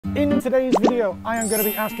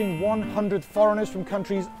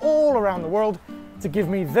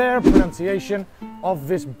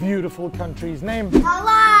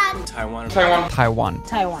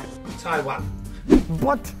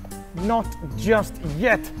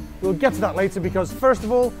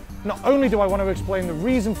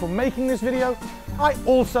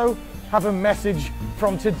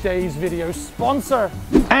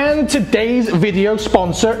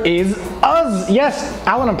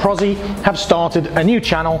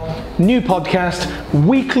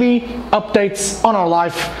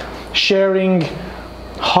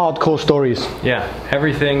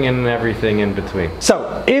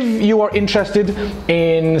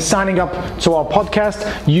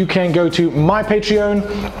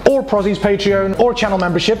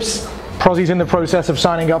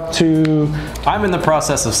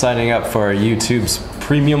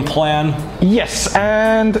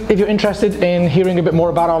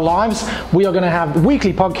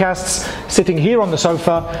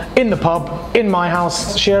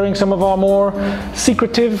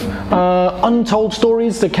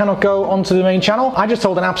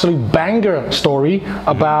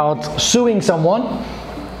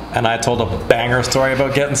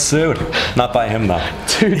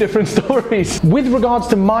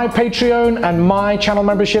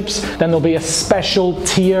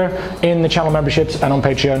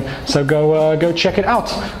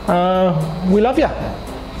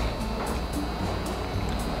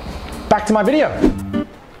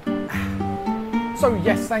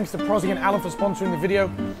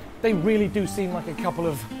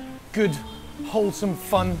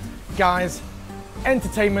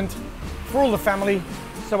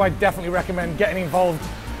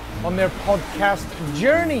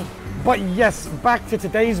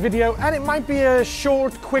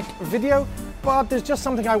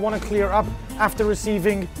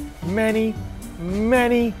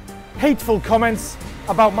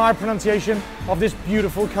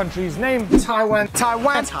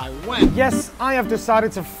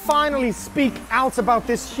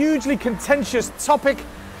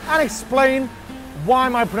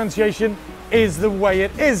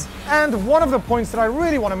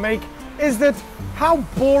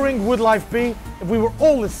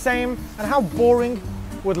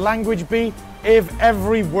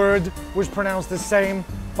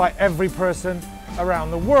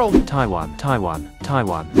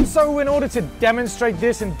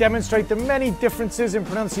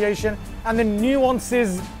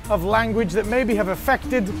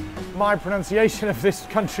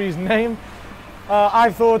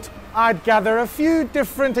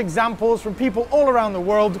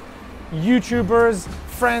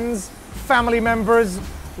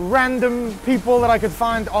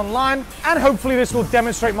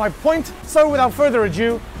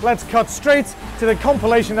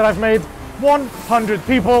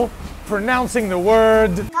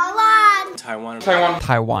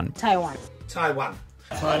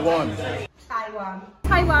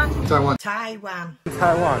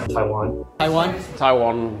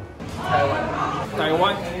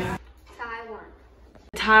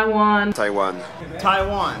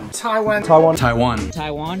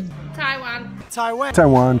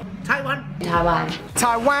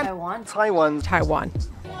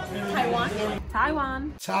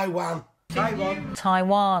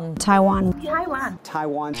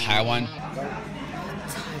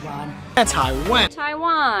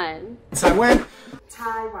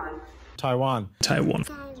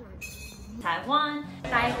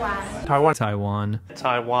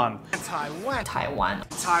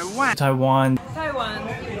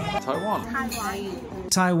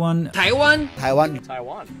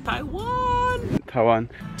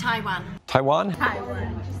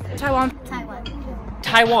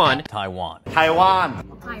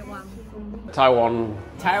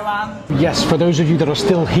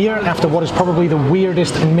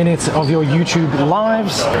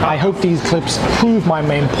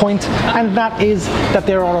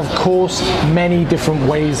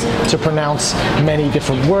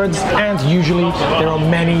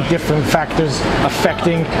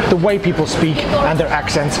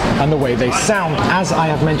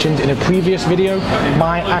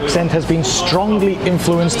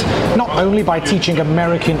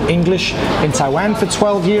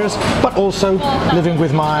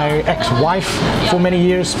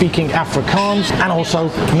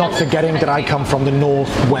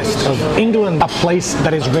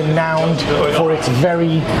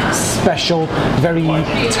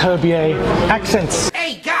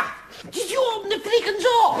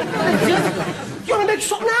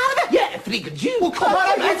Well, come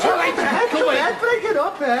on, break it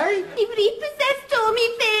up, eh? He repossessed all me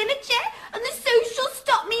furniture and the social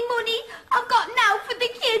stopped me money I've got now for the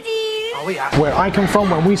kiddies. Oh, yeah. Where I come from,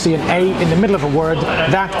 when we see an A in the middle of a word,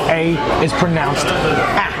 that A is pronounced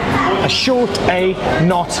A. A short A,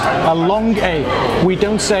 not a long A. We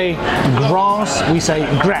don't say grass, we say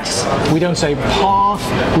grass. We don't say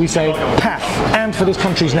path, we say path. And for this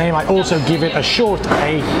country's name, I also give it a short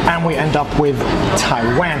A, and we end up with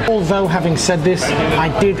Taiwan. Although, having said this, I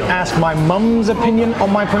did ask my mum's opinion on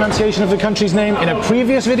my pronunciation of the country's name in a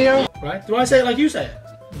previous video. Right? Do I say it like you say it?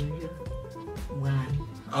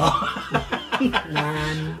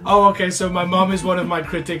 Oh, okay, so my mom is one of my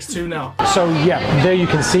critics too now. So yeah, there you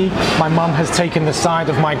can see, my mum has taken the side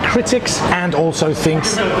of my critics and also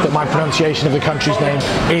thinks that my pronunciation of the country's name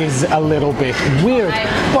is a little bit weird.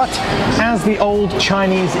 But as the old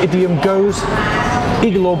Chinese idiom goes,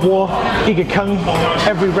 "Igalobo, igakung,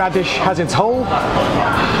 every radish has its hole."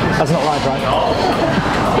 That's not right?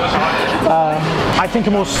 I think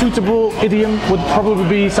a more suitable idiom would probably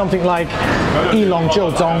be something like "Ilong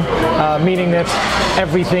Jiu Zong," meaning that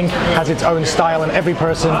everything has its own style and every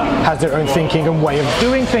person has their own thinking and way of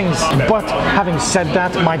doing things. But having said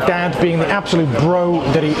that, my dad, being the absolute bro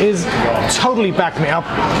that he is, totally backed me up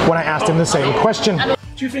when I asked him the same question.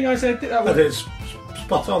 Do you think I said that? That is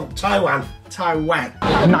spot on. Taiwan. Taiwan.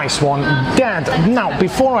 Nice one. Dad, now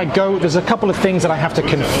before I go, there's a couple of things that I have to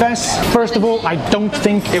confess. First of all, I don't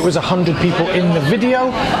think it was 100 people in the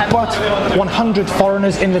video, but 100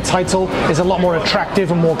 foreigners in the title is a lot more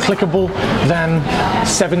attractive and more clickable than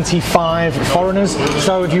 75 foreigners.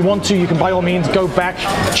 So if you want to, you can by all means go back,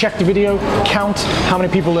 check the video, count how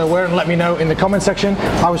many people there were and let me know in the comment section.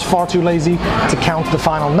 I was far too lazy to count the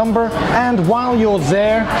final number. And while you're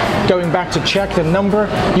there, going back to check the number,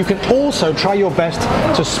 you can also try your best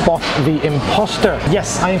to spot the imposter.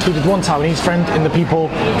 Yes, I included one Taiwanese friend in the people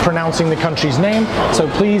pronouncing the country's name, so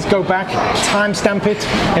please go back, timestamp it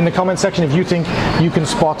in the comment section if you think you can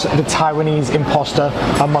spot the Taiwanese imposter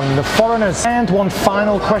among the foreigners. And one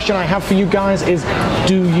final question I have for you guys is,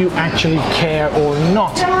 do you actually care or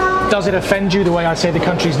not? Does it offend you the way I say the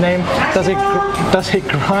country's name? Does it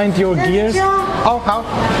grind your gears? Oh, 好，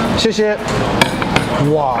谢谢。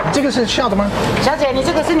哇，这个是笑的吗？小姐，你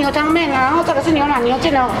这个是牛汤面啊，然后这个是牛奶牛腱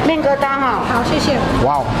的面疙瘩哈。好，谢谢。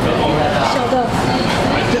哇哦，小的。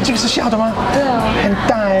这个是笑的吗？对啊。很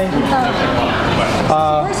大哎。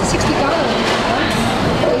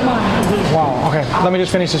Wow, okay, let me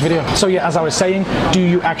just finish this video. So yeah, as I was saying, do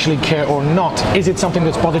you actually care or not? Is it something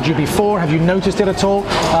that's bothered you before? Have you noticed it at all?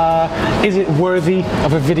 Is it worthy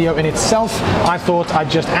of a video in itself? I thought I'd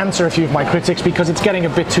just answer a few of my critics because it's getting a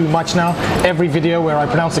bit too much now. Every video where I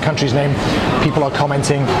pronounce the country's name, people are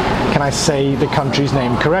commenting, can I say the country's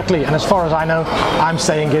name correctly? And as far as I know, I'm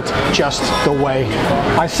saying it just the way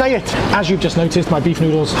I say it. As you've just noticed, my beef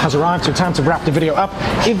noodles has arrived, so time to wrap the video up.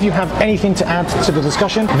 If you have anything to add to the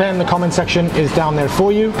discussion, then the comment section is down there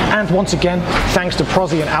for you. And once again, thanks to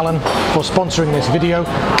Prozzy and Alan for sponsoring this video.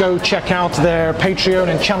 Go check out their Patreon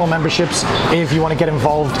and channel memberships if you want to get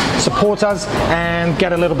involved, support us, and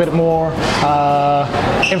get a little bit more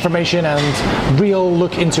information and real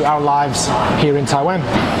look into our lives here in Taiwan.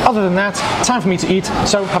 Other than that, time for me to eat,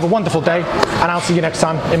 so have a wonderful day, and I'll see you next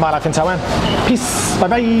time in my life in Taiwan. Peace, bye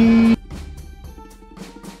bye.